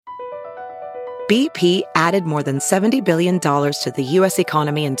BP added more than $70 billion to the U.S.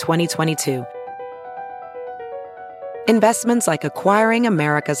 economy in 2022. Investments like acquiring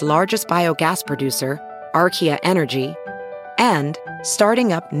America's largest biogas producer, Archaea Energy, and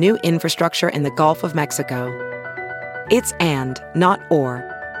starting up new infrastructure in the Gulf of Mexico. It's and, not or.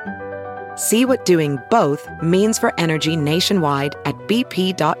 See what doing both means for energy nationwide at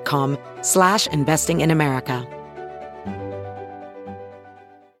bp.com/investing in America.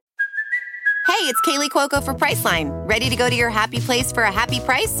 Hey, it's Kaylee Cuoco for Priceline. Ready to go to your happy place for a happy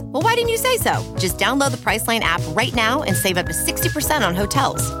price? Well, why didn't you say so? Just download the Priceline app right now and save up to 60% on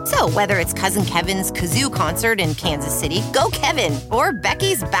hotels. So whether it's Cousin Kevin's Kazoo Concert in Kansas City, go Kevin, or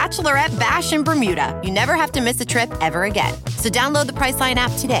Becky's Bachelorette Bash in Bermuda, you never have to miss a trip ever again. So download the Priceline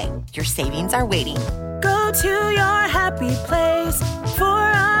app today. Your savings are waiting. Go to your happy place for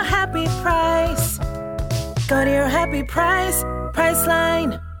a happy price. Go to your happy price,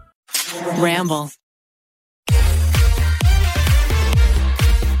 Priceline. Ramble.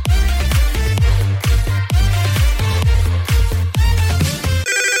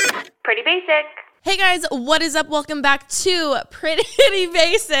 Pretty basic. Hey guys, what is up? Welcome back to Pretty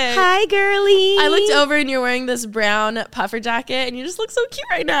Basic. Hi, girly. I looked over and you're wearing this brown puffer jacket and you just look so cute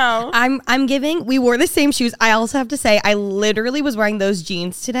right now. We wore the same shoes. I also have to say, I literally was wearing those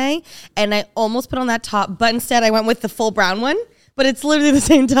jeans today and I almost put on that top, but instead I went with the full brown one. But it's literally the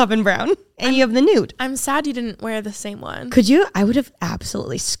same top in brown. And you have the nude. I'm sad you didn't wear the same one. Not you? I would have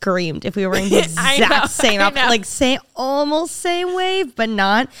absolutely screamed if we were wearing the exact same outfit. Like almost same wave, but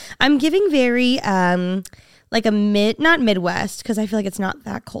not. I'm giving very like a not Midwest, because I feel like it's not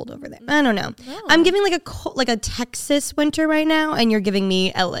that cold over there. I don't know. No. I'm giving like a Texas winter right now, and you're giving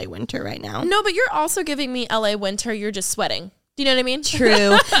me LA winter right now. No, but you're also giving me LA winter. You're just sweating. Do you know what I mean?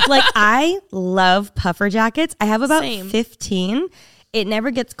 True. Like, I love puffer jackets. I have about 15. It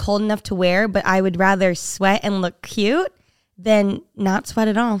never gets cold enough to wear, but I would rather sweat and look cute than not sweat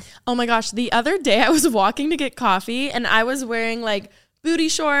at all. Oh my gosh. The other day I was walking to get coffee and I was wearing like booty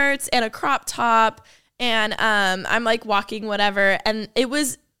shorts and a crop top and I'm like walking whatever. And it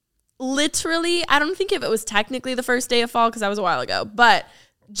was literally, I don't think if it was technically the first day of fall because that was a while ago, but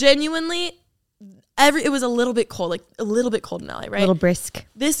genuinely it was a little bit cold in LA, right? A little brisk.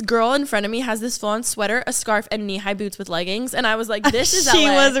 This girl in front of me has this full-on sweater, a scarf, and knee-high boots with leggings, and I was like, "This is LA." She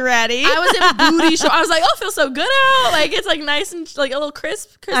was ready. I was in booty shorts. I was like, "Oh, it feels so good out. Like it's like nice and like a little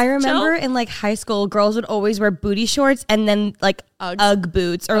crisp." I remember chill. in like high school, girls would always wear booty shorts and then like Ugg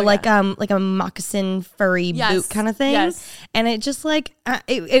boots or like a moccasin furry boot kind of thing. Yes. And it just like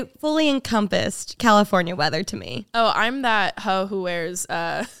it fully encompassed California weather to me. Oh, I'm that hoe who wears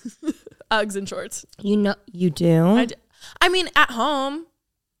Uggs and shorts. You know, you do? I mean, at home.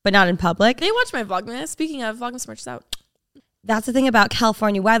 But not in public? They watch my Vlogmas. Speaking of, Vlogmas merch is out. That's the thing about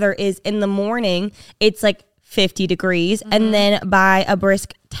California weather is in the morning, it's like 50 degrees. Mm-hmm. And then by a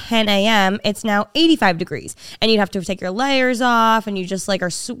brisk 10 a.m., it's now 85 degrees. And you'd have to take your layers off and you just like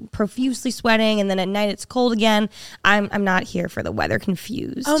are profusely sweating. And then at night it's cold again. I'm not here for the weather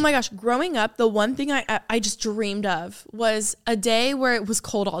confused. Oh my gosh. Growing up, the one thing I just dreamed of was a day where it was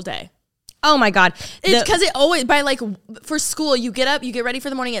cold all day. Oh my God. It's because it always, for school, you get up, you get ready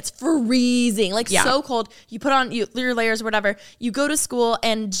for the morning, it's freezing, so cold. You put on your layers or whatever. You go to school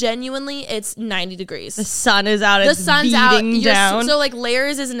and genuinely it's 90 degrees. The sun is out. The sun's beating down. So like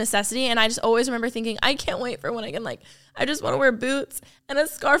layers is a necessity. And I just always remember thinking, I can't wait for when I can I just want to wear boots and a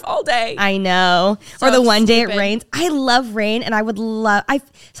scarf all day. I know. So or the one day it rains. I love rain and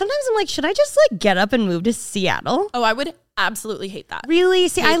sometimes I'm like, should I just get up and move to Seattle? Oh, I would absolutely hate that. Really?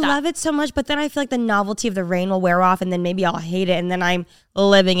 See, I love it so much, but then I feel like the novelty of the rain will wear off and then maybe I'll hate it and then I'm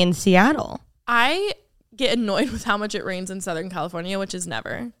living in Seattle. I get annoyed with how much it rains in Southern California, which is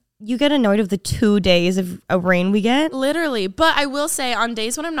never. You get annoyed with the 2 days of rain we get? Literally. But I will say on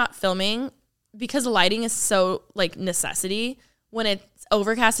days when I'm not filming, because lighting is so necessity, when it's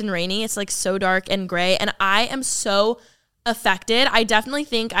overcast and rainy, it's so dark and gray. And I am so affected. I definitely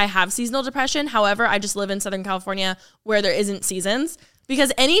think I have seasonal depression. However, I just live in Southern California where there isn't seasons.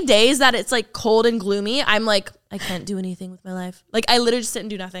 Because any days that it's cold and gloomy, I'm I can't do anything with my life. I literally just sit and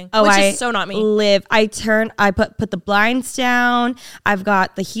do nothing. Which is so not me. I put the blinds down. I've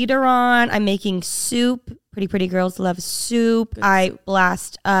got the heater on. I'm making soup. Pretty girls love soup. I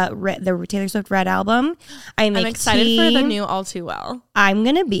blast the Taylor Swift Red album. I'm excited for the new All Too Well. I'm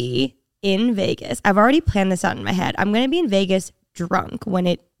going to be in Vegas. I've already planned this out in my head. I'm going to be in Vegas drunk when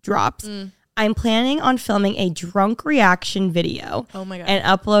it drops. I'm planning on filming a drunk reaction video. Oh my God. And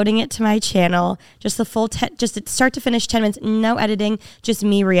uploading it to my channel. Just the full, just start to finish 10 minutes, no editing, just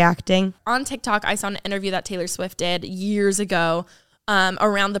me reacting. On TikTok, I saw an interview that Taylor Swift did years ago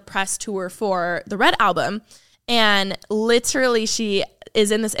around the press tour for the Red album. And literally she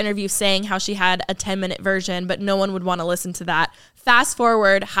is in this interview saying how she had a 10-minute version, but no one would want to listen to that. Fast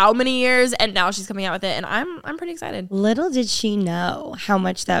forward how many years, and now she's coming out with it, and I'm pretty excited. Little did she know how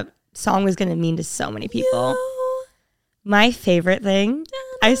much that song was going to mean to so many people. My favorite thing,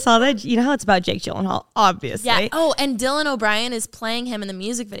 I saw that, you know how it's about Jake Gyllenhaal, obviously. Yeah. Oh, and Dylan O'Brien is playing him in the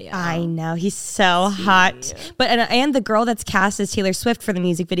music video. I know. He's so hot. But and the girl that's cast as Taylor Swift for the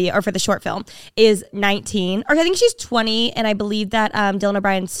music video, or for the short film, is 19. Or I think she's 20, and I believe that Dylan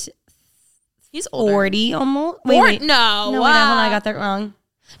O'Brien's he's older. 40 almost. No. Wait, hold on, I got that wrong.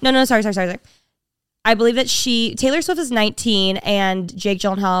 No, sorry. I believe that Taylor Swift is 19, and Jake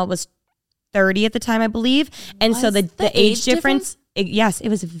Gyllenhaal was 30 at the time, I believe. And so the age difference? Yes, it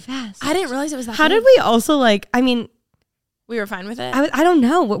was vast. I didn't realize it was that How big. did we also we were fine with it? I don't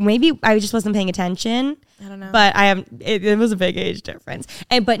know. Maybe I just wasn't paying attention. I don't know. But it was a big age difference.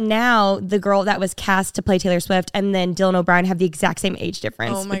 But now the girl that was cast to play Taylor Swift and then Dylan O'Brien have the exact same age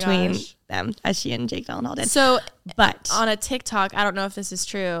difference between them as she and Jake Gyllenhaal did. So, but on a TikTok, I don't know if this is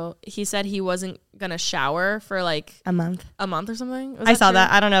true, he said he wasn't going to shower for like a month or something. I saw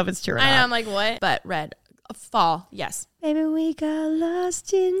that. I don't know if it's true or not. I know, I'm like, what? But Red, fall, yes. Maybe we got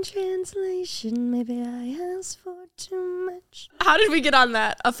lost in translation. Maybe I asked for too much. How did we get on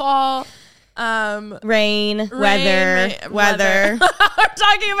that? A fall, rain, weather. We're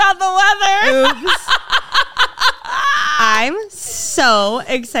talking about the weather. Oops. I'm so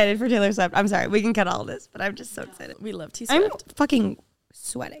excited for Taylor Swift. I'm sorry, we can cut all this, but I'm just so excited. We love T Swift. I'm fucking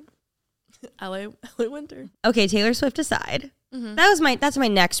sweating. LA winter. Okay, Taylor Swift aside, that's my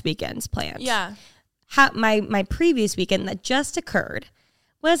next weekend's plan. Yeah. My previous weekend that just occurred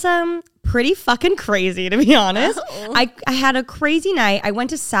was pretty fucking crazy, to be honest. Oh. I had a crazy night. I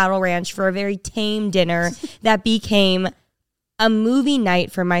went to Saddle Ranch for a very tame dinner that became a movie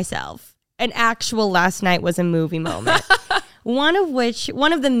night for myself. An actual last night was a movie moment. One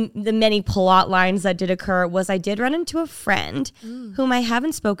of the many plot lines that did occur was I did run into a friend whom I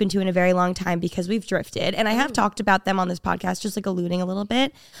haven't spoken to in a very long time because we've drifted. And I have talked about them on this podcast, just like alluding a little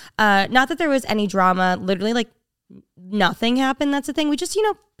bit. Not that there was any drama, literally like nothing happened. That's the thing. We just,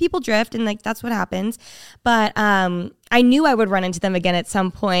 people drift and like that's what happens. But I knew I would run into them again at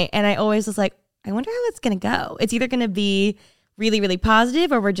some point. And I always was like, I wonder how it's going to go. It's either going to be really, really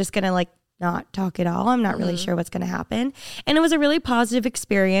positive or we're just going to like not talk at all. I'm not really sure what's going to happen. And it was a really positive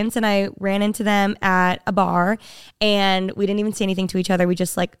experience. And I ran into them at a bar and we didn't even say anything to each other. We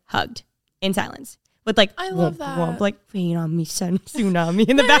just like hugged in silence with like, I love that. Womp, like rain on me, sun, tsunami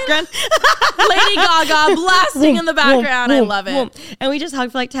in the background. Lady Gaga blasting in the background. I love it. And we just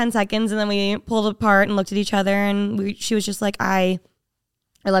hugged for like 10 seconds and then we pulled apart and looked at each other and she was just like, I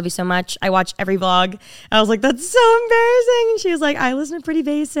love you so much. I watch every vlog. I was like, that's so embarrassing. And she was like, I listen to Pretty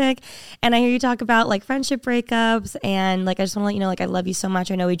Basic. And I hear you talk about like friendship breakups. And like, I just want to let you know, like, I love you so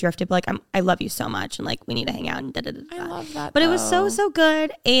much. I know we drifted, but like, I love you so much. And like, we need to hang out. And I love that. But it was so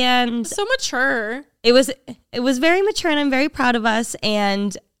good. And so mature. It was very mature and I'm very proud of us.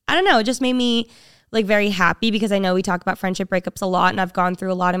 And I don't know, it just made me like very happy because I know we talk about friendship breakups a lot. And I've gone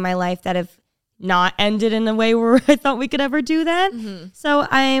through a lot in my life that have not ended in a way where I thought we could ever do that. So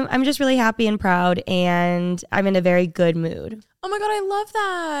I'm just really happy and proud and I'm in a very good mood. Oh my God, I love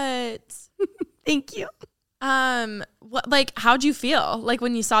that. Thank you. How'd you feel? Like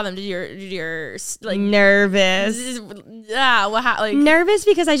when you saw them, did your like nervous? Yeah, nervous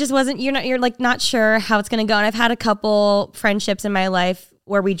because I just wasn't, you're like not sure how it's going to go. And I've had a couple friendships in my life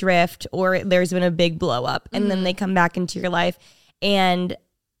where we drift or there's been a big blow up and then they come back into your life and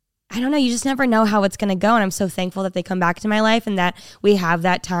I don't know, you just never know how it's going to go. And I'm so thankful that they come back to my life and that we have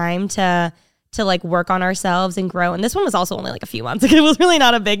that time to like work on ourselves and grow. And this one was also only like a few months. Like, it was really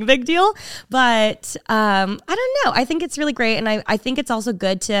not a big deal. But I don't know. I think it's really great. And I think it's also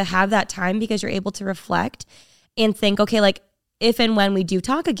good to have that time because you're able to reflect and think, okay, like if and when we do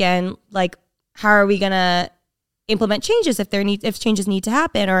talk again, like how are we going to implement changes if changes need to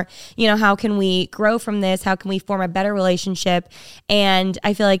happen, or how can we grow from this, how can we form a better relationship? And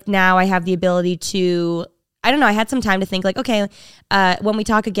I feel like now I have the ability to, I don't know, I had some time to think like, okay, when we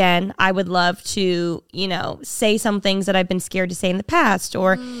talk again, I would love to say some things that I've been scared to say in the past,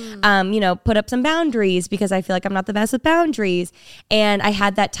 or put up some boundaries because I feel like I'm not the best with boundaries. And I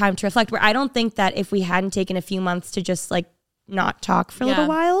had that time to reflect, where I don't think that if we hadn't taken a few months to just like not talk for a little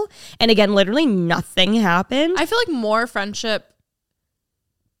while, and again literally nothing happened, I feel like more friendship,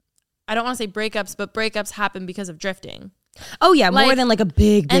 I don't want to say breakups, but breakups happen because of drifting. Oh yeah, more than like a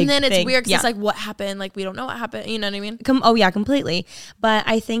big and then it's weird because it's like, what happened? Like, we don't know what happened, you know what I mean? Oh yeah, completely. But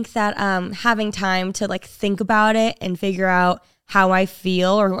I think that having time to like think about it and figure out how I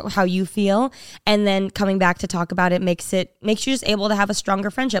feel or how you feel. And then coming back to talk about it makes you just able to have a stronger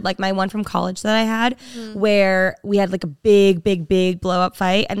friendship. Like my one from college that I had where we had like a big blow up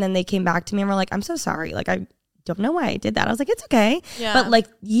fight. And then they came back to me and were like, I'm so sorry. Like, I don't know why I did that. I was like, it's okay. Yeah. But like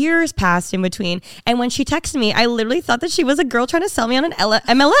years passed in between. And when she texted me, I literally thought that she was a girl trying to sell me on an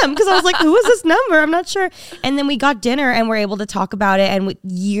MLM because I was like, who is this number? I'm not sure. And then we got dinner and we're able to talk about it. And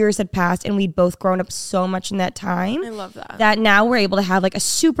years had passed and we'd both grown up so much in that time. I love that. That now we're able to have like a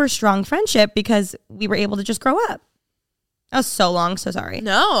super strong friendship because we were able to just grow up. That was so long. So sorry.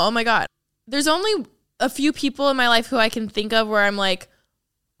 No. Oh my God. There's only a few people in my life who I can think of where I'm like,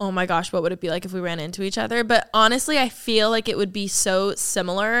 oh my gosh, what would it be like if we ran into each other? But honestly, I feel like it would be so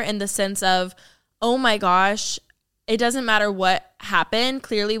similar in the sense of, oh my gosh, it doesn't matter what happened.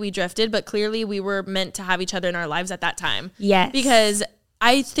 Clearly we drifted, but clearly we were meant to have each other in our lives at that time. Yes. Because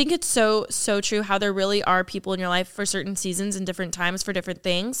I think it's so true how there really are people in your life for certain seasons and different times for different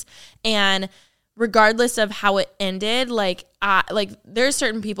things. And regardless of how it ended, like there's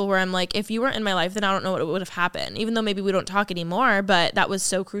certain people where I'm like, if you weren't in my life, then I don't know what would have happened, even though maybe we don't talk anymore, but that was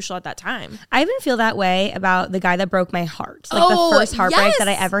so crucial at that time. I even feel that way about the guy that broke my heart. Like the first heartbreak that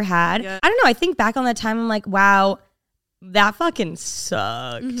I ever had. Yeah. I don't know. I think back on that time, I'm like, wow, that fucking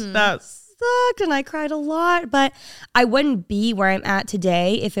sucked. Mm-hmm. That sucked. And I cried a lot, but I wouldn't be where I'm at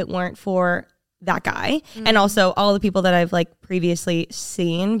today if it weren't for that guy. Mm-hmm. And also all the people that I've like previously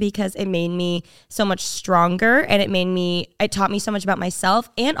seen, because it made me so much stronger and it taught me so much about myself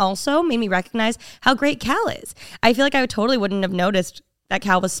and also made me recognize how great Cal is. I feel like I totally wouldn't have noticed that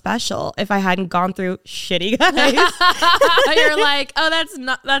Cal was special if I hadn't gone through shitty guys. You're like, oh,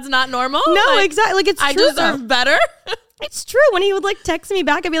 that's not normal? No, like, exactly. Like it's I true. Deserve better. It's true. When he would like text me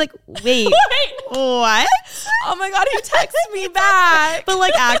back, I'd be like, wait, what? Oh my God, he texts me back. But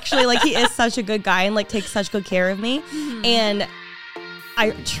like actually, like he is such a good guy and like takes such good care of me. Mm-hmm. And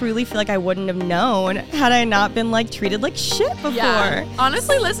I truly feel like I wouldn't have known had I not been like treated like shit before. Yeah.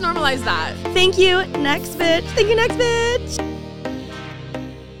 Honestly, let's normalize that. Thank you, next bitch. Thank you, next bitch.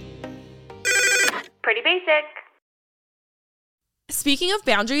 Pretty basic. Speaking of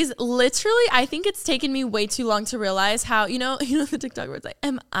boundaries, literally, I think it's taken me way too long to realize how, you know the TikTok where it's like,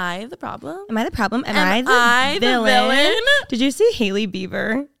 am I the problem? Am I the problem? Am I the villain? Did you see Hailey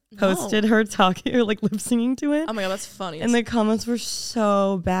Bieber posted her talking or like lip singing to it? Oh my God, that's funny. And the comments were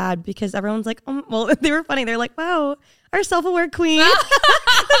so bad because everyone's like, well, they were funny. They're like, wow, our self-aware queen. Then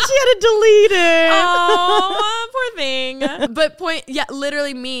she had to delete it. Oh, poor thing. But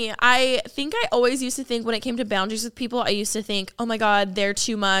literally me. I think I always used to think when it came to boundaries with people, I used to think, oh my God, they're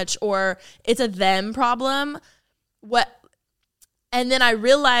too much or it's a them problem. And then I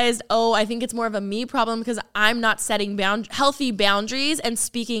realized, I think it's more of a me problem because I'm not setting healthy boundaries and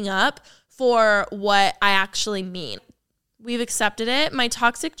speaking up for what I actually mean. We've accepted it. My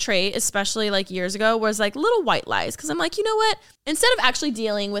toxic trait, especially like years ago, was like little white lies. Because I'm like, you know what? Instead of actually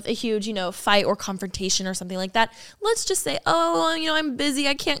dealing with a huge, fight or confrontation or something like that, let's just say, I'm busy.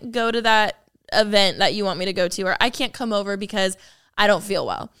 I can't go to that event that you want me to go to, or I can't come over because I don't feel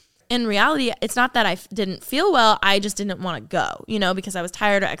well. In reality, it's not that I didn't feel well. I just didn't want to go, because I was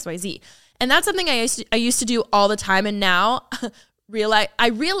tired or XYZ. And that's something I used to do all the time. And now I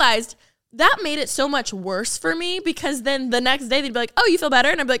realized that made it so much worse for me because then the next day they'd be like, oh, you feel better?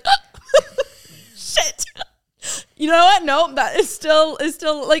 And I'd be like, oh, shit. You know what? No, that is still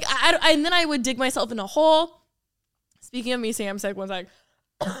like, and then I would dig myself in a hole. Speaking of me saying I'm sick, one sec.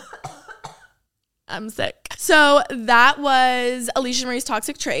 I'm sick. So that was Alicia Marie's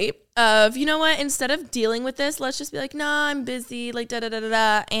toxic trait of, you know what, instead of dealing with this, let's just be like, nah, I'm busy, like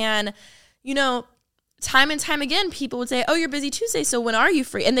da-da-da-da-da. And, time and time again, people would say, oh, you're busy Tuesday, so when are you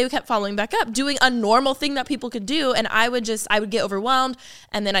free? And they kept following back up, doing a normal thing that people could do. And I would get overwhelmed,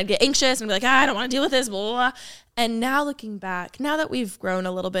 and then I'd get anxious and be like, I don't want to deal with this, blah, blah, blah. And now looking back, now that we've grown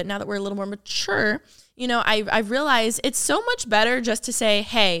a little bit, now that we're a little more mature, I've realized it's so much better just to say,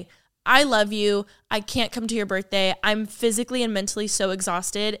 hey, I love you. I can't come to your birthday. I'm physically and mentally so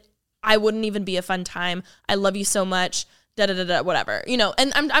exhausted. I wouldn't even be a fun time. I love you so much. Whatever,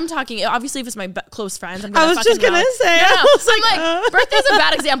 and I'm talking, obviously if it's my close friends, I was just gonna say, birthday's a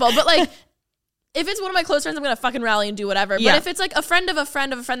bad example, but like, if it's one of my close friends, I'm gonna fucking rally and do whatever. Yeah. But if it's like a friend of a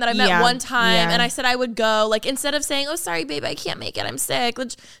friend of a friend that I met one time and I said I would go, like instead of saying, oh, sorry, babe, I can't make it, I'm sick,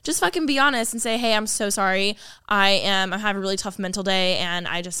 let's just fucking be honest and say, hey, I'm so sorry. I have a really tough mental day and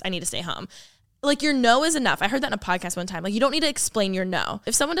I need to stay home. Like your no is enough. I heard that in a podcast one time. Like you don't need to explain your no.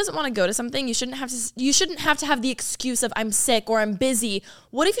 If someone doesn't want to go to something, you shouldn't have to have the excuse of I'm sick or I'm busy.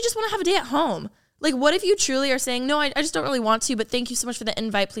 What if you just want to have a day at home? Like what if you truly are saying, no, I just don't really want to, but thank you so much for the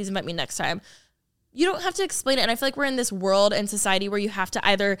invite. Please invite me next time. you don't have to explain it. And I feel like we're in this world and society where you have to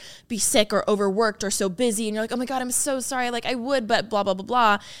either be sick or overworked or so busy. And you're like, oh my God, I'm so sorry. Like I would, but blah, blah, blah,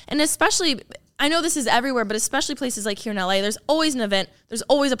 blah. And especially, I know this is everywhere, but especially places like here in LA, there's always an event. There's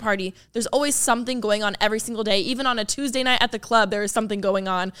always a party. There's always something going on every single day. Even on a Tuesday night at the club, there is something going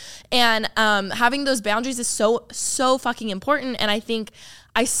on. And having those boundaries is so, so fucking important. And I think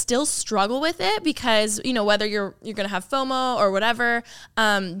I still struggle with it because, you know, whether you're going to have FOMO or whatever,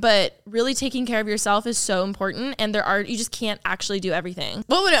 but really taking care of yourself is so important. And you just can't actually do everything.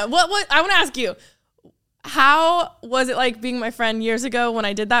 What I want to ask you, how was it like being my friend years ago when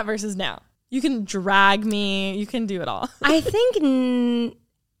I did that versus now? You can drag me, you can do it all. I think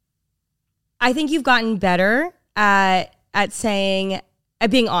you've gotten better at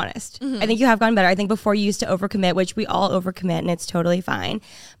being honest. I think you have gotten better. I think before you used to overcommit, which we all overcommit and it's totally fine.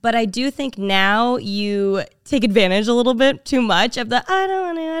 But I do think now you take advantage a little bit too much of the I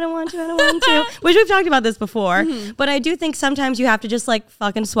don't want to, which we've talked about this before. But I do think sometimes you have to just like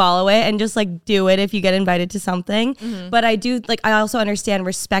fucking swallow it and just like do it if you get invited to something. But I also understand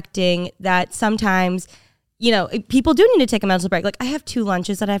respecting that sometimes, you know, people do need to take a mental break. Like I have 2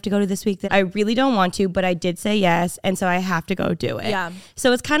 lunches that I have to go to this week that I really don't want to, but I did say yes. And so I have to go do it. Yeah.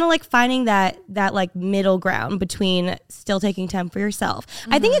 So it's kind of like finding that like middle ground between still taking time for yourself.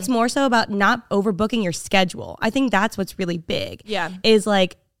 I think it's more so about not overbooking your schedule. I think that's what's really big. Yeah. Is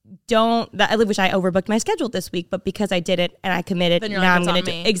like, I wish I overbooked my schedule this week, but because I did it and I committed, then you're now like, I'm going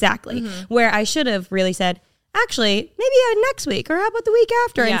to do exactly. Where I should have really said, actually, maybe next week or how about the week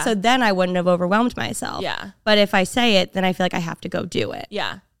after? Yeah. And so then I wouldn't have overwhelmed myself. Yeah. But if I say it, then I feel like I have to go do it.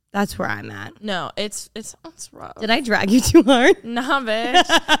 Yeah. That's where I'm at. No, it's rough. Did I drag you too hard? Nah, bitch.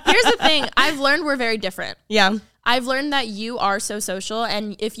 Here's the thing. I've learned we're very different. Yeah. I've learned that you are so social,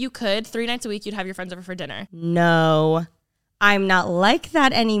 and if you could, 3 nights a week, you'd have your friends over for dinner. No, I'm not like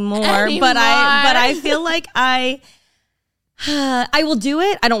that anymore. But I feel like I will do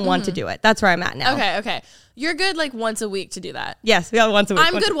it. I don't want to do it. That's where I'm at now. Okay. You're good like once a week to do that. Yes, we got once a week.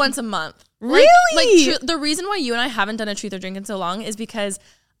 I'm good once a month. Really? The reason why you and I haven't done a truth or drink in so long is because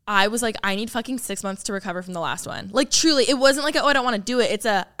I was like, I need fucking 6 months to recover from the last one. Like truly, it wasn't like, oh, I don't want to do it. It's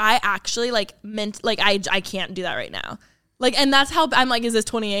I actually like meant like I can't do that right now. Like, and that's how I'm like, is this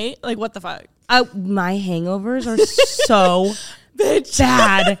 28? Like, what the fuck? My hangovers are so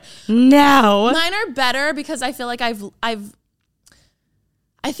bad now. Mine are better because I feel like I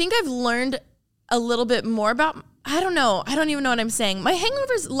think I've learned a little bit more about, I don't know. I don't even know what I'm saying. My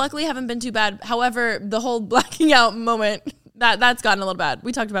hangovers luckily haven't been too bad. However, the whole blacking out moment, that's gotten a little bad.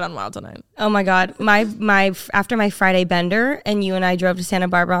 We talked about it on Wild tonight. Oh my God. My after my Friday bender and you and I drove to Santa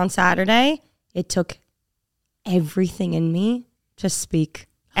Barbara on Saturday, it took everything in me to speak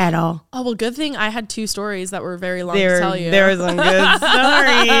at all. Oh, well, good thing I had 2 stories that were very long to tell you. There were some good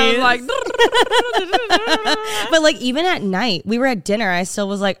stories. Like, but like even at night, we were at dinner. I still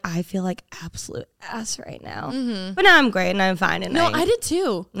was like, I feel like absolute ass right now. But now I'm great and I'm fine. And I did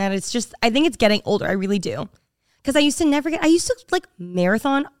too. And it's just, I think it's getting older. I really do. Because I used to like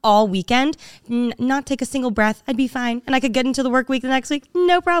marathon all weekend, not take a single breath. I'd be fine. And I could get into the work week the next week.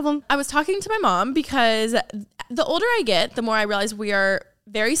 No problem. I was talking to my mom because the older I get, the more I realize we are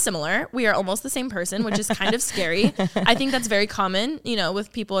very similar. We are almost the same person, which is kind of scary. I think that's very common, you know,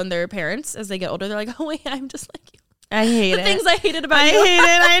 with people and their parents as they get older. They're like, oh, wait, I'm just like you. I hate the things I hated about you. I hate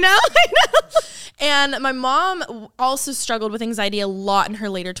it. I know. And my mom also struggled with anxiety a lot in her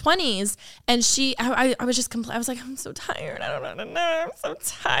later 20s. And I was just I was like, I'm so tired. I don't know how to know. I'm so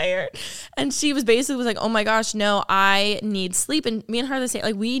tired. And she was like, oh my gosh, no, I need sleep. And me and her are the same.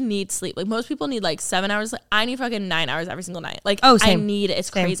 Like, we need sleep. Like, most people need like 7 hours. Like, I need fucking 9 hours every single night. Like, same. I need it. It's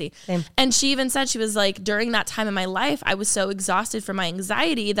crazy. Same. And she even said, she was like, during that time in my life, I was so exhausted from my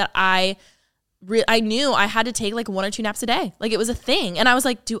anxiety that I knew I had to take like 1 or 2 naps a day. Like, it was a thing. And I was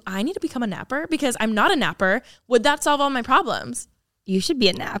like, do I need to become a napper? Because I'm not a napper. Would that solve all my problems? You should be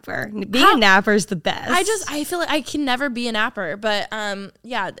a napper. Being a napper is the best. I feel like I can never be a napper. But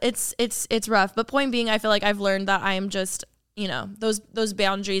yeah, it's rough. But point being, I feel like I've learned that I am just, you know, those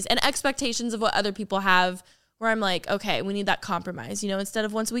boundaries and expectations of what other people have, where I'm like, okay, we need that compromise. You know, instead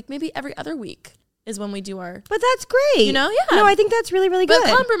of once a week, maybe every other week is when we do our. But that's great. You know, yeah. No, I think that's really, really good.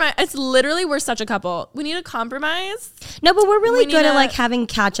 But compromise, it's literally, we're such a couple. We need a compromise. No, but we're really good at like having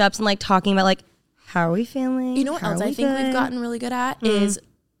catch ups and like talking about like, how are we feeling? You know what else I think we've gotten really good at is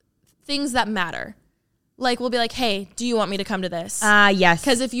things that matter. Like, we'll be like, hey, do you want me to come to this? Yes.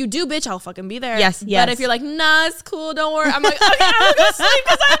 Because if you do, bitch, I'll fucking be there. Yes. But if you're like, nah, it's cool, don't worry. I'm like, okay, I'm going to go sleep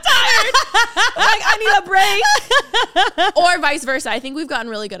because I'm tired. I'm like, I need a break. Or vice versa. I think we've gotten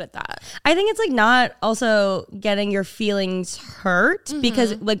really good at that. I think it's like not also getting your feelings hurt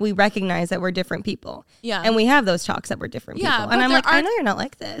because like we recognize that we're different people. Yeah. And we have those talks that we're different people. And I'm like, I know you're not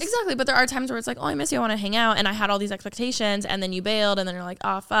like this. Exactly. But there are times where it's like, oh, I miss you. I want to hang out. And I had all these expectations and then you bailed and then you're like,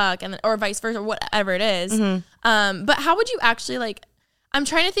 oh, fuck. And then, or vice versa, or whatever it is. But how would you actually like, I'm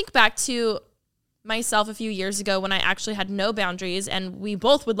trying to think back to myself a few years ago when I actually had no boundaries and we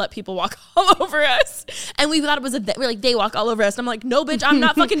both would let people walk all over us and we thought it was we're like, they walk all over us. And I'm like, no, bitch, I'm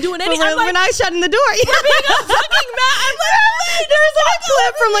not fucking doing anything. We're not shutting the door. We're being a fucking mat. There was like a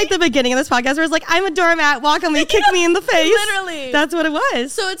clip from like the beginning of this podcast where it's like, I'm a doormat, walk on me, kick me in the face. Literally. That's what it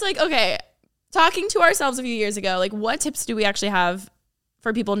was. So it's like, okay, talking to ourselves a few years ago, like what tips do we actually have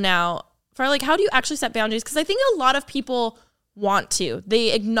for people now for like, how do you actually set boundaries? Because I think a lot of people want to.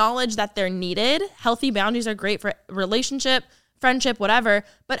 They acknowledge that they're needed. Healthy boundaries are great for relationship, friendship, whatever.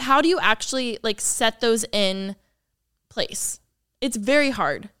 But how do you actually like set those in place? It's very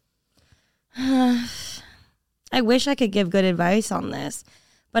hard. I wish I could give good advice on this,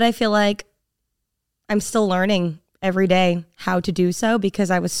 but I feel like I'm still learning every day how to do so because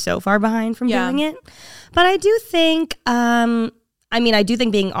I was so far behind from doing it. But I do think, I do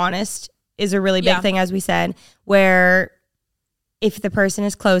think being honest is a really big thing, as we said, where if the person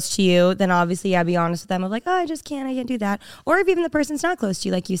is close to you, then obviously, be honest with them of like, oh, I can't do that. Or if even the person's not close to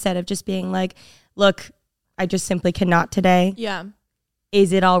you, like you said, of just being like, look, I just simply cannot today. Yeah.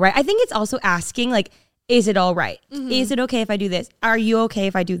 Is it all right? I think it's also asking like, is it all right? Is it okay if I do this? Are you okay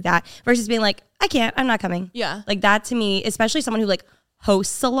if I do that? Versus being like, I can't, I'm not coming. Yeah. Like that to me, especially someone who like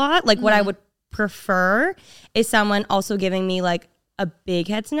hosts a lot, like what I would prefer is someone also giving me like a big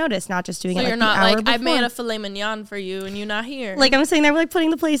head's notice, not just doing it like you're not the hour like, before. I've made a filet mignon for you and you're not here. Like I'm sitting there like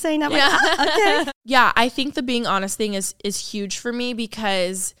putting the place saying, I'm like, okay. Yeah, I think the being honest thing is huge for me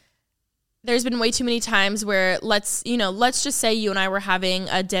because there's been way too many times where let's just say you and I were having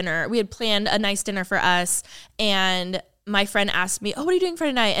a dinner. We had planned a nice dinner for us and my friend asked me, oh, what are you doing for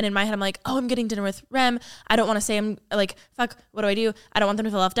tonight? And in my head, I'm like, oh, I'm getting dinner with Rem. I don't want to say, I'm like, fuck, what do I do? I don't want them to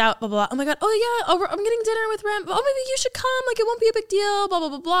feel left out, blah, blah, blah. Oh my God, oh yeah, I'm getting dinner with Rem. Oh, maybe you should come. Like, it won't be a big deal, blah, blah,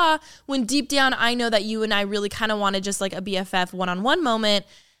 blah, blah. When deep down, I know that you and I really kind of wanted just like a BFF one-on-one moment.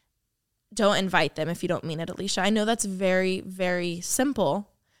 Don't invite them if you don't mean it, Alicia. I know that's very, very simple.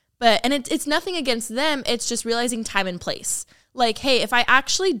 And it's nothing against them. It's just realizing time and place. Like, hey, if I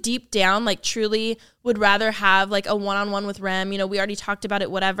actually deep down, like truly would rather have like a one-on-one with Rem, we already talked about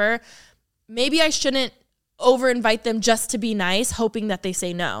it, whatever. Maybe I shouldn't over invite them just to be nice, hoping that they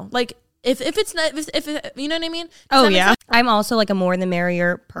say no. Like if it's not, if you know what I mean? Oh yeah. I'm also like a more the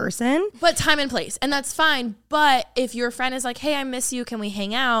merrier person. But time and place. And that's fine. But if your friend is like, hey, I miss you. Can we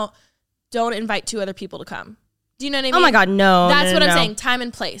hang out? Don't invite 2 other people to come. Do you know what I mean? Oh my God, no. That's what I'm saying. Time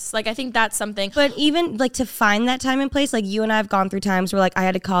and place. Like, I think that's something. But even like to find that time and place, like you and I have gone through times where like I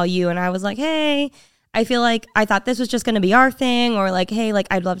had to call you and I was like, hey, I feel like I thought this was just going to be our thing, or like, hey, like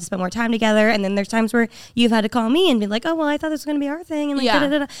I'd love to spend more time together. And then there's times where you've had to call me and be like, oh, well, I thought this was going to be our thing. And like,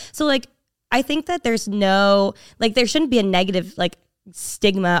 da-da-da-da. So like, I think that there's no, like there shouldn't be a negative like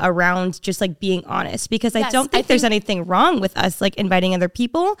stigma around just like being honest, because I don't think there's anything wrong with us like inviting other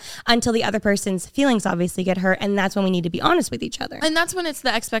people until the other person's feelings obviously get hurt, and that's when we need to be honest with each other. And that's when it's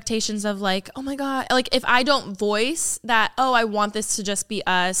the expectations of like, oh my God, like if I don't voice that, oh, I want this to just be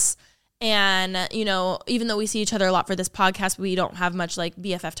us, and even though we see each other a lot for this podcast, we don't have much like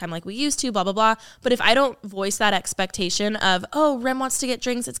BFF time like we used to, blah blah blah. But if I don't voice that expectation of, oh, Rem wants to get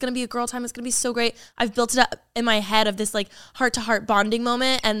drinks, it's gonna be a girl time, it's gonna be so great, I've built it up in my head of this like heart to heart bonding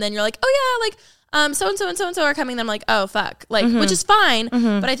moment, and then you're like, oh yeah, like so and so and so and so are coming, then I'm like, oh fuck, like, which is fine,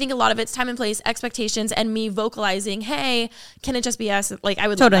 but I think a lot of it's time and place, expectations, and me vocalizing, hey, can it just be us? Like I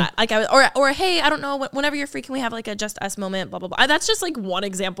would love that. Like I would, or hey, I don't know, whenever you're free, can we have like a just us moment, blah blah blah. That's just like one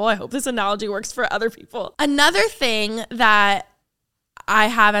example. I hope this analogy works for other people. Another thing that I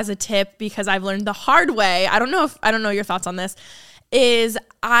have as a tip, because I've learned the hard way, I don't know your thoughts on this, is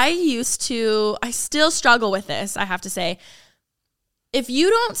I still struggle with this, I have to say. If you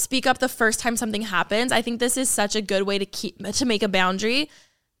don't speak up the first time something happens, I think this is such a good way to make a boundary.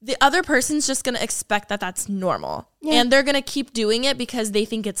 The other person's just going to expect that that's normal. Yeah. And they're going to keep doing it because they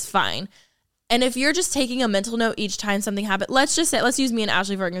think it's fine. And if you're just taking a mental note each time something happens, let's use me and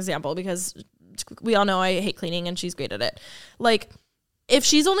Ashley for an example, because we all know I hate cleaning and she's great at it. Like, if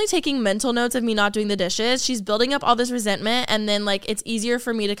she's only taking mental notes of me not doing the dishes, she's building up all this resentment, and then like it's easier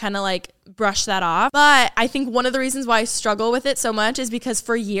for me to kind of like brush that off. But I think one of the reasons why I struggle with it so much is because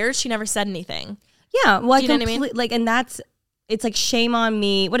for years she never said anything. Yeah, well, do you know what I mean? Like, and it's like shame on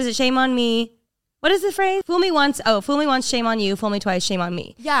me. What is it? Shame on me. What is the phrase? Fool me once, shame on you. Fool me twice, shame on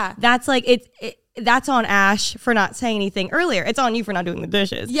me. Yeah, that's like that's on Ash for not saying anything earlier. It's on you for not doing the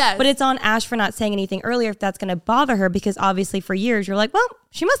dishes. Yes. But it's on Ash for not saying anything earlier if that's going to bother her, because obviously for years you're like, well,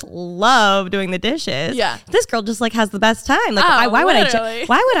 she must love doing the dishes. Yeah. This girl just like has the best time. Like, why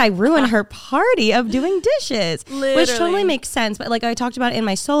would I ruin her party of doing dishes? Literally. Which totally makes sense. But like I talked about in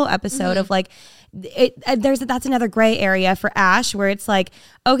my solo episode of like, that's another gray area for Ash where it's like,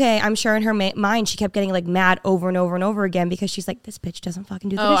 okay, I'm sure in her mind she kept getting like mad over and over and over again because she's like, this bitch doesn't fucking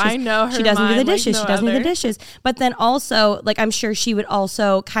do the dishes. I know her she doesn't do the dishes. Like she doesn't do the dishes. But then also, like, I'm sure she would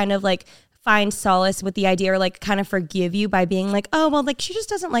also kind of like find solace with the idea, or like kind of forgive you by being like, oh, well, like she just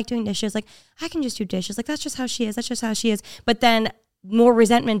doesn't like doing dishes. Like, I can just do dishes. Like, that's just how she is. That's just how she is. But then more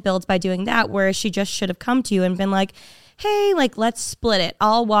resentment builds by doing that, whereas she just should have come to you and been like, hey, like, let's split it.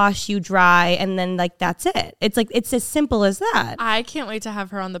 I'll wash, you dry, and then like that's it. It's like, it's as simple as that. I can't wait to have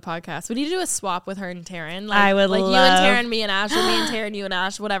her on the podcast. We need to do a swap with her and Taryn. Like, I would like love you and Taryn, me and Ash, or me and Taryn, you and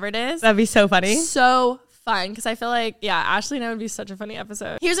Ash, whatever it is. That'd be so funny. So fun, because I feel like, yeah, Ashley and I would be such a funny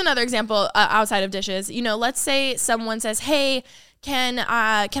episode. Here's another example outside of dishes. You know, let's say someone says, hey, can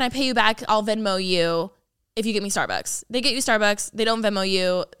I pay you back? I'll Venmo you if you get me Starbucks. They get you Starbucks. They don't Venmo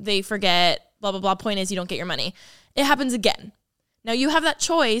you. They forget, blah, blah, blah. Point is, you don't get your money. It happens again. Now you have that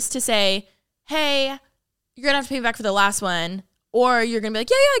choice to say, hey, you're going to have to pay me back for the last one. Or you're going to be like,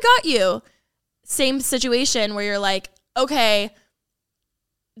 yeah, I got you. Same situation where you're like, okay,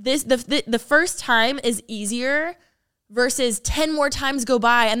 the first time is easier versus 10 more times go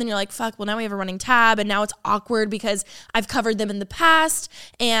by. And then you're like, fuck, well, now we have a running tab. And now it's awkward because I've covered them in the past.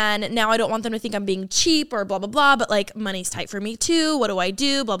 And now I don't want them to think I'm being cheap or blah, blah, blah. But like, money's tight for me too. What do I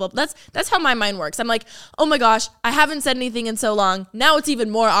do? Blah, blah, blah. That's how my mind works. I'm like, oh my gosh, I haven't said anything in so long. Now it's even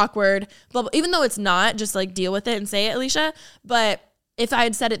more awkward. Blah, blah. Even though it's not, just like deal with it and say it, Alicia. But if I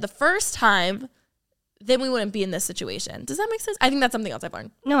had said it the first time, then we wouldn't be in this situation. Does that make sense? I think that's something else I've learned.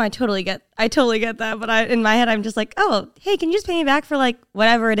 No, I totally get that. But in my head, I'm just like, oh, hey, can you just pay me back for like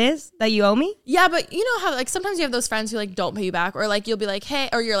whatever it is that you owe me? Yeah, but you know how like sometimes you have those friends who like don't pay you back, or like you'll be like, hey,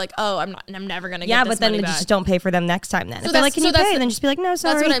 or you're like, oh, I'm never gonna get this money back. Just don't pay for them next time then. So if they're like, can you pay? Then just be like, no,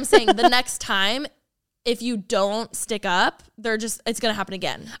 sorry. That's what I'm saying. The next time, if you don't stick up, it's going to happen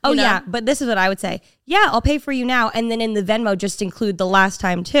again. Oh, yeah. But this is what I would say. Yeah, I'll pay for you now. And then in the Venmo, just include the last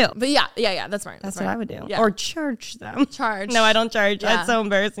time too. But yeah. That's smart. That's what I would do. Yeah. Or charge them. Charge. No, I don't charge. Yeah. That's so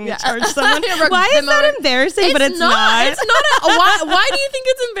embarrassing to charge someone. Why is Venmo. that embarrassing? But it's not. It's not. Why do you think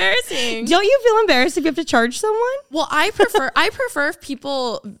it's embarrassing? Don't you feel embarrassed if you have to charge someone? Well, I prefer if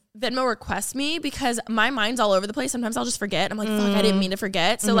people Venmo request me, because my mind's all over the place. Sometimes I'll just forget. I'm like, fuck, I didn't mean to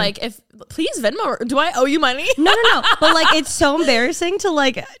forget. So like, please Venmo, do I owe you money? No. But like, it's so embarrassing to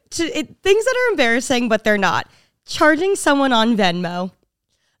like, things that are embarrassing, but they're not. Charging someone on Venmo.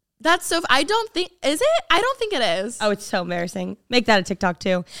 That's so, I don't think, is it? I don't think it is. Oh, it's so embarrassing. Make that a TikTok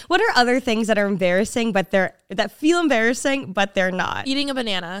too. What are other things that are embarrassing, but that feel embarrassing, but they're not? Eating a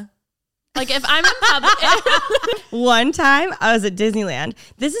banana. Like if I'm in public. One time I was at Disneyland.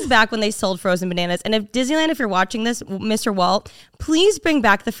 This is back when they sold frozen bananas. And if Disneyland, if you're watching this, Mr. Walt, please bring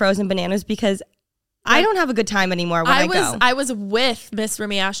back the frozen bananas, because I don't have a good time anymore when I go. I was with Miss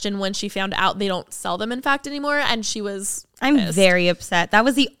Remy Ashton when she found out they don't sell them, in fact, anymore. And she was I'm pissed. very upset. That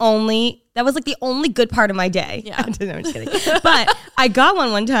was like the only good part of my day. Yeah. No, I'm just kidding. But I got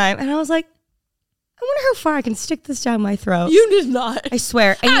one time and I was like, I wonder how far I can stick this down my throat. You did not. I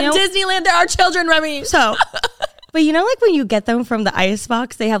swear. And At Disneyland, there are children, Remy. So, but you know, like when you get them from the ice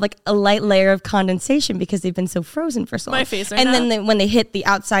box, they have like a light layer of condensation because they've been so frozen for so long. My face right and now. then when they hit the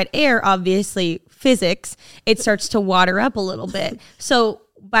outside air, obviously physics, it starts to water up a little bit. So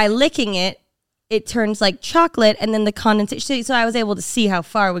by licking it, it turns like chocolate, and then the condensation. So I was able to see how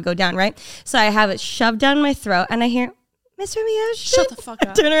far it would go down, right? So I have it shoved down my throat, and I hear, Miss Remy Ashton. Shut the fuck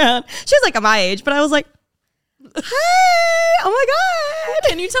up. Turn around. She was like my age, but I was like, hey, oh my God.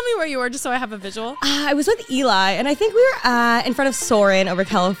 Can you tell me where you were just so I have a visual? I was with Eli, and I think we were in front of Soarin' over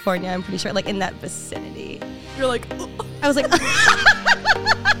California. I'm pretty sure, like in that vicinity. You're like, I was like,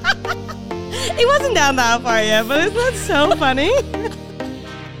 it wasn't down that far yet, but isn't that so funny?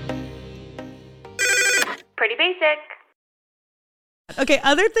 Pretty basic. Okay,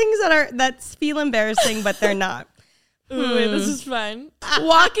 other things that feel embarrassing, but they're not. Ooh, wait, this is fun.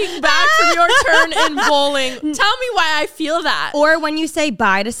 Walking back from your turn in bowling. Tell me why I feel that. Or when you say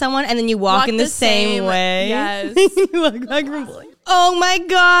bye to someone and then you walk in the same way. Yes. You walk back from bowling. Oh my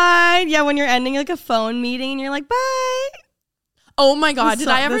God. Yeah, when you're ending like a phone meeting and you're like, bye. Oh my God. Did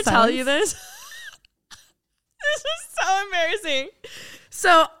I ever tell silence. you this? This is so embarrassing.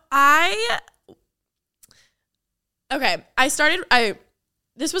 So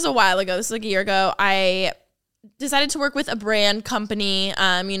this was a while ago. This was like a year ago. I decided to work with a brand company.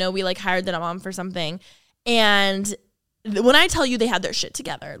 We like hired the mom for something. And when I tell you they had their shit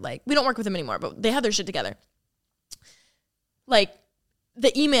together, like we don't work with them anymore, but they had their shit together. Like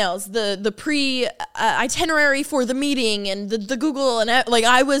the emails, the pre itinerary for the meeting and the Google and like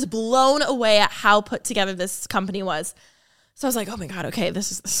I was blown away at how put together this company was. So I was like, oh my God, okay,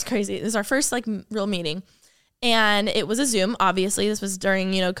 this is crazy. This is our first like real meeting. And it was a Zoom, obviously. This was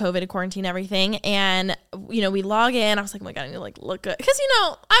during, COVID, quarantine, everything. And, we log in. I was like, oh my God, I need to like look good. Because,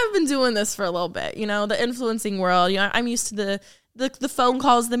 I've been doing this for a little bit, the influencing world. I'm used to the phone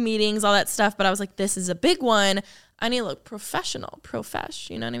calls, the meetings, all that stuff. But I was like, this is a big one. I need to look professional,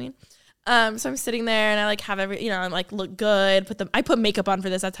 you know what I mean? So I'm sitting there and I like have I'm like look good. I put makeup on for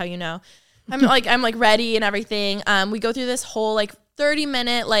this. That's how you know. I'm like ready and everything. We go through this whole like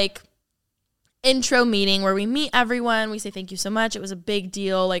 30-minute like intro meeting where we meet everyone. We say thank you so much. It was a big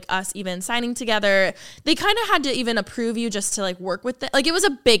deal, like us even signing together. They kind of had to even approve you just to like work with it. Like it was a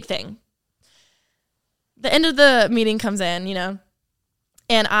big thing. The end of the meeting comes in,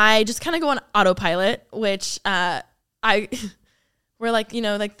 and I just kind of go on autopilot, which we're like,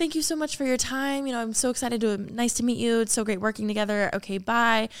 like, thank you so much for your time. I'm so excited nice to meet you. It's so great working together. Okay,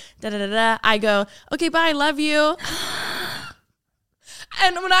 bye. I go, okay, bye. Love you.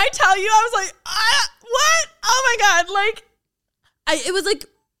 And when I tell you, I was like, what? Oh my God. Like, it was like,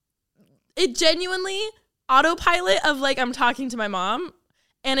 it genuinely autopilot of like, I'm talking to my mom.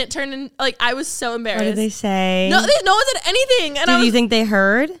 And it turned in, like, I was so embarrassed. What did they say? No one said anything. And Did you think they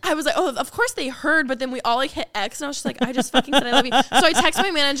heard? I was like, oh, of course they heard. But then we all like hit X. And I was just like, I just fucking said I love you. So I texted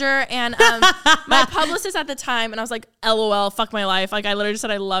my manager and my publicist at the time. And I was like, LOL, fuck my life. Like, I literally just said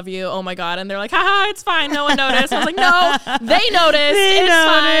I love you. Oh my God. And they're like, haha, it's fine. No one noticed. I was like, no, they noticed. It's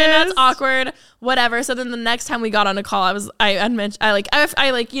fine. That's awkward. Whatever. So then the next time we got on a call, I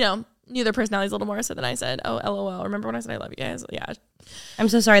knew their personalities a little more. So then I said, oh, LOL. Remember when I said I love you guys? Yeah. I'm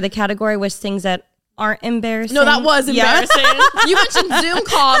so sorry. The category was things that aren't embarrassing. No, that was embarrassing. You mentioned Zoom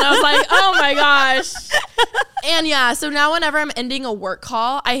call, and I was like, oh my gosh. And yeah, so now whenever I'm ending a work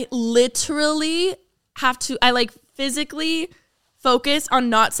call, I literally have to, physically focus on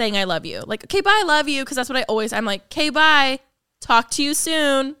not saying I love you. Like, okay, bye, I love you, because that's what I'm like, okay, bye, talk to you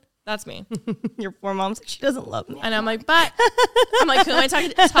soon. That's me. Your poor mom's like, she doesn't love me. And I'm like, but I'm like, who am I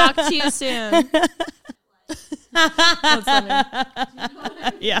talking to? Talk to you soon. That's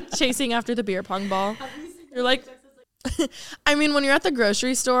funny. Yeah, chasing after the beer pong ball. You're like, I mean, when you're at the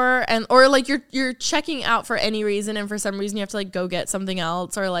grocery store or like you're checking out for any reason, and for some reason you have to like go get something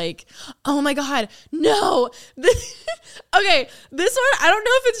else, or like, oh my God, no. Okay, this one, I don't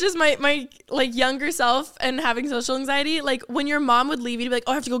know if it's just my like younger self and having social anxiety. Like when your mom would leave you to be like,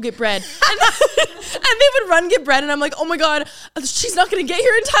 oh, I have to go get bread, and they would run get bread, and I'm like, oh my God, she's not gonna get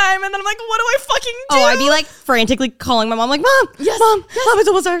here in time, and then I'm like, what do I fucking do? Oh, I'd be like frantically calling my mom, like, Mom, yes, Mom, it's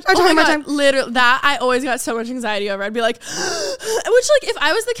almost our time. Literally, that I always got so much anxiety over. I'd be like, which like if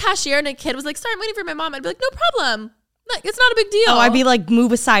I was the cashier and a kid was like, sorry, I'm waiting for my mom, I'd be like, no problem. Like, it's not a big deal. Oh, I'd be like,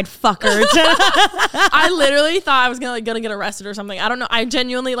 move aside, fuckers. I literally thought I was gonna get arrested or something. I don't know. I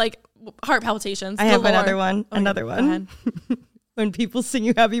genuinely like heart palpitations. I have another one. Okay, another one. When people sing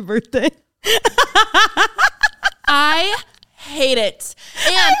you happy birthday. I hate it.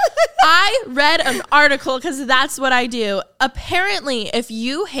 And I read an article, because that's what I do. Apparently, if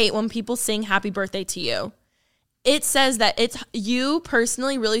you hate when people sing happy birthday to you, it says that you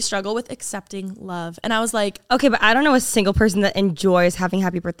personally really struggle with accepting love. And I was like, okay, but I don't know a single person that enjoys having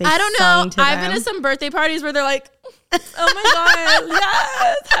happy birthday I don't sung know. to them. I've been to some birthday parties where they're like, oh my God,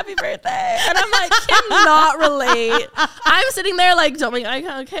 yes, happy birthday. And I'm like, cannot relate. I'm sitting there like, don't make eye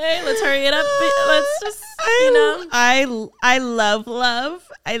contact. Okay, let's hurry it up. Let's just, I love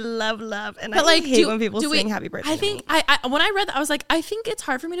love. I love love. And but I like, hate when people sing happy birthday. I think when I read that, I was like, I think it's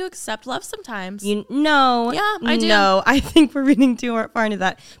hard for me to accept love sometimes. Yeah, I do. No, I think we're reading too far into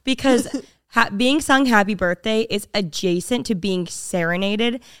that, because being sung happy birthday is adjacent to being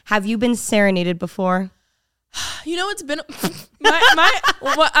serenaded. Have you been serenaded before? It's been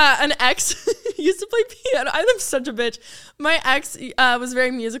an ex used to play piano. I'm such a bitch. My ex was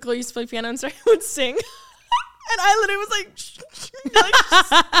very musical, used to play piano, and so I would sing. And I literally was like,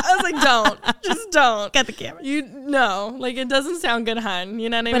 I was like, just don't. Get the camera. It doesn't sound good, hun. You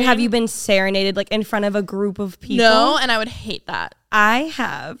know what I mean? But have you been serenaded like in front of a group of people? No, and I would hate that. I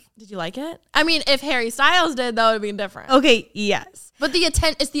have. Did you like it? I mean, if Harry Styles did, that would be different. Okay, yes. But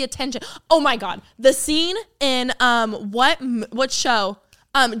it's the attention. Oh my God, the scene in what show?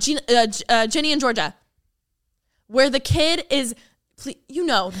 Ginny and Georgia, where the kid is please, you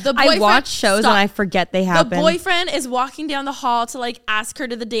know, the boyfriend. I watch shows and I forget they happen. The boyfriend is walking down the hall to like ask her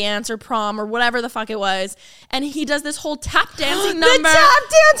to the dance or prom or whatever the fuck it was. And he does this whole tap dancing number. The tap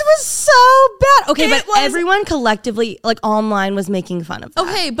dance was so bad. Okay, but everyone collectively, like online, was making fun of that.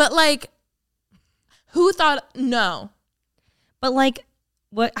 Okay, but like, who thought, no. But like,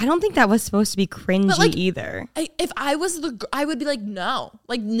 what? I don't think that was supposed to be cringy like, either. If I was I would be like, no.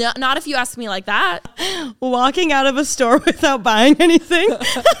 Like, no, not if you ask me like that. Walking out of a store without buying anything.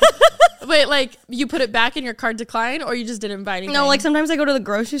 Wait, like, you put it back in your cart decline or you just didn't buy anything? No, like sometimes I go to the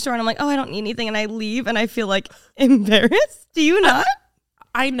grocery store and I'm like, oh, I don't need anything. And I leave and I feel like embarrassed. Do you not?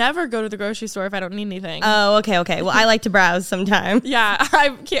 I never go to the grocery store if I don't need anything. Oh, okay. Well, I like to browse sometimes. Yeah, I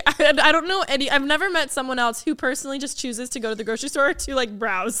don't know any. I've never met someone else who personally just chooses to go to the grocery store to like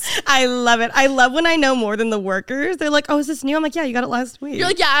browse. I love it. I love when I know more than the workers. They're like, oh, is this new? I'm like, yeah, you got it last week. You're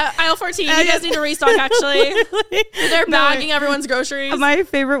like, yeah, aisle 14. You guys need to restock, actually. They're bagging everyone's groceries. My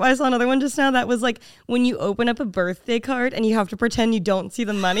favorite, I saw another one just now that was like when you open up a birthday card and you have to pretend you don't see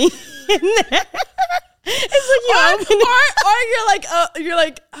the money in there. It's like you're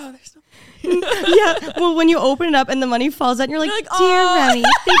like, oh, there's no. Yeah, well, when you open it up and the money falls out, and you're like, dear Remy,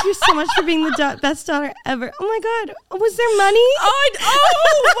 thank you so much for being the best daughter ever. Oh my God, was there money? Oh, wow!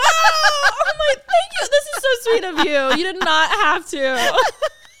 Oh my, thank you. This is so sweet of you. You did not have to.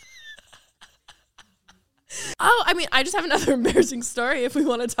 Oh, I mean, I just have another embarrassing story if we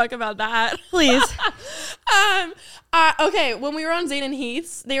want to talk about that. Please. Okay, when we were on Zane and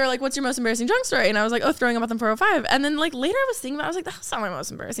Heath's, they were like, what's your most embarrassing drunk story? And I was like, oh, throwing up on the 405. And then like later I was thinking about it, I was like, that's not my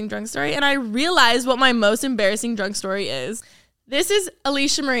most embarrassing drunk story. And I realized what my most embarrassing drunk story is. This is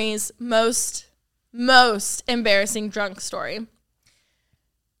Alicia Marie's most embarrassing drunk story.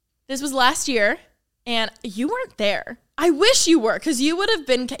 This was last year, and you weren't there. I wish you were, because you would have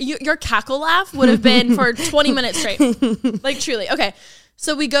been, your cackle laugh would have been for 20 minutes straight. Like, truly. Okay.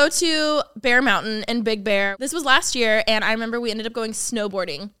 So we go to Bear Mountain and Big Bear. This was last year, and I remember we ended up going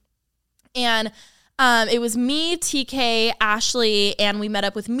snowboarding. And it was me, TK, Ashley, and we met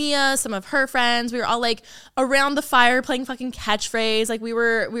up with Mia, some of her friends. We were all, like, around the fire playing fucking catchphrase. Like, we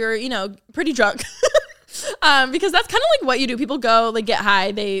were, you know, pretty drunk. Because that's kind of like what you do. People go, like, get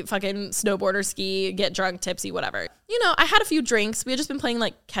high, they fucking snowboard or ski, get drunk, tipsy, whatever. You know, I had a few drinks. We had just been playing,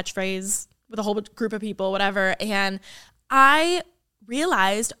 like, catchphrase with a whole group of people, whatever. And I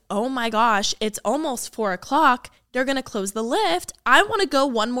realized, oh my gosh, it's almost 4:00. They're going to close the lift. I want to go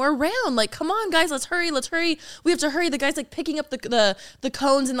one more round. Like, come on, guys, let's hurry. We have to hurry. The guy's like picking up the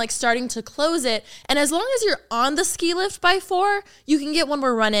cones and like starting to close it. And as long as you're on the ski lift by 4, you can get one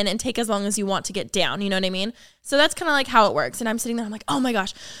more run in and take as long as you want to get down. You know what I mean? So that's kind of like how it works. And I'm sitting there, I'm like, oh my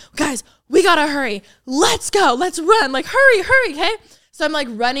gosh, guys, we got to hurry. Let's go. Let's run. Like, hurry, okay? So I'm like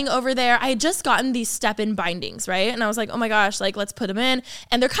running over there. I had just gotten these step-in bindings, right? And I was like, oh my gosh, like let's put them in.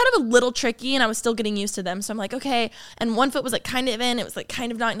 And they're kind of a little tricky and I was still getting used to them. So I'm like, okay. And one foot was like kind of in, it was like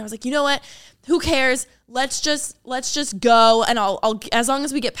kind of not. And I was like, you know what? Who cares? Let's just go. And I'll as long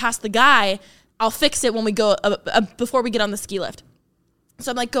as we get past the guy, I'll fix it when we go before we get on the ski lift.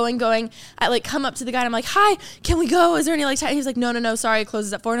 So I'm like going. I like come up to the guy and I'm like, hi, can we go? Is there any like time? He's like, no, sorry, it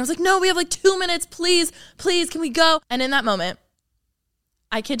closes at 4. And I was like, no, we have like 2 minutes, please, can we go? And in that moment,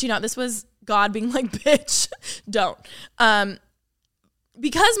 I kid you not, this was God being like, bitch, don't.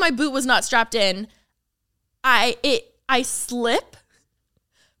 Because my boot was not strapped in, I slip.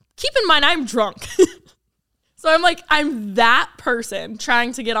 Keep in mind, I'm drunk. So I'm like, I'm that person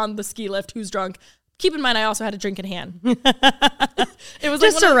trying to get on the ski lift who's drunk. Keep in mind, I also had a drink in hand. It was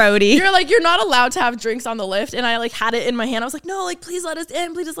just like a roadie. You're like, you're not allowed to have drinks on the lift. And I like had it in my hand. I was like, no, like, please let us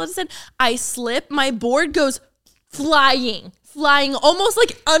in. Please just let us in. I slip. My board goes flying almost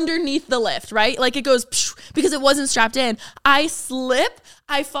like underneath the lift, right? Like it goes because it wasn't strapped in. I slip.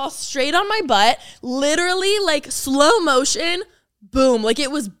 I fall straight on my butt. Literally like slow motion. Boom. Like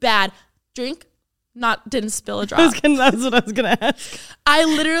it was bad. Drink. Didn't spill a drop. That's what I was going to ask. I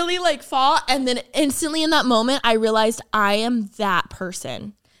literally like fall. And then instantly in that moment, I realized I am that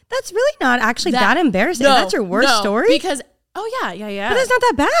person. That's really not actually that embarrassing. That's your worst story? Because, oh yeah. But that's not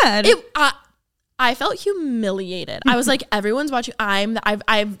that bad. I felt humiliated. I was like, everyone's watching.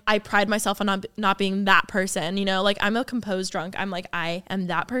 I pride myself on not being that person, you know, like I'm a composed drunk. I'm like, I am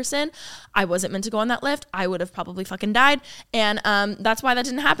that person. I wasn't meant to go on that lift. I would have probably fucking died. And that's why that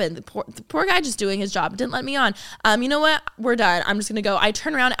didn't happen. The poor guy just doing his job didn't let me on. You know what? We're done. I'm just going to go. I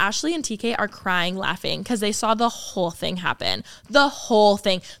turn around. Ashley and TK are crying, laughing because they saw the whole thing happen. The whole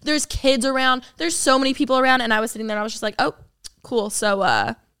thing. There's kids around. There's so many people around. And I was sitting there and I was just like, oh, cool.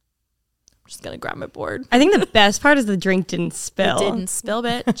 So, just gonna grab my board. I think the best part is the drink didn't spill. It didn't spill,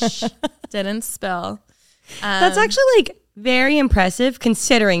 bitch. Didn't spill. That's actually like Very impressive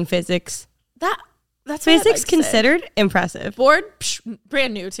considering physics. That's physics considered impressive. Board,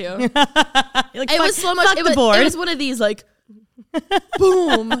 brand new too. Like, it was slow motion. It was one of these like,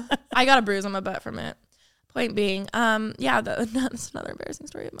 boom. I got a bruise on my butt from it. Point being, that's another embarrassing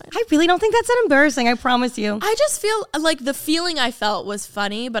story of mine. I really don't think that's that embarrassing. I promise you. I just feel like the feeling I felt was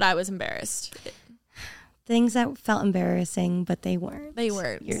funny, but I was embarrassed. Things that felt embarrassing, but they weren't. They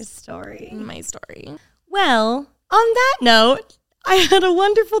weren't. Your story. My story. Well, on that note, I had a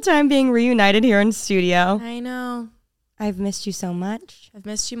wonderful time being reunited here in studio. I know. I've missed you so much. I've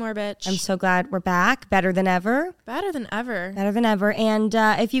missed you more, bitch. I'm so glad we're back. Better than ever. Better than ever. Better than ever. And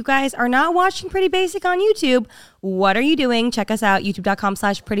if you guys are not watching Pretty Basic on YouTube, what are you doing? Check us out,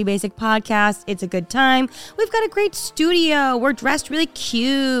 youtube.com/prettybasicpodcast. It's a good time. We've got a great studio. We're dressed really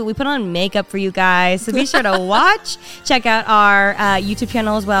cute. We put on makeup for you guys. So be sure to watch. Check out our YouTube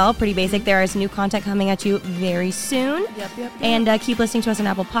channel as well, Pretty Basic. There is new content coming at you very soon. Yep. And keep listening to us on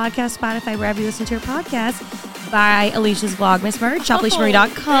Apple Podcasts, Spotify, wherever you listen to your podcast. Buy Alicia's Vlogmas merch,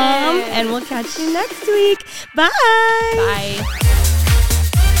 shopliciamarie.com. And we'll catch you next week. Bye. Bye.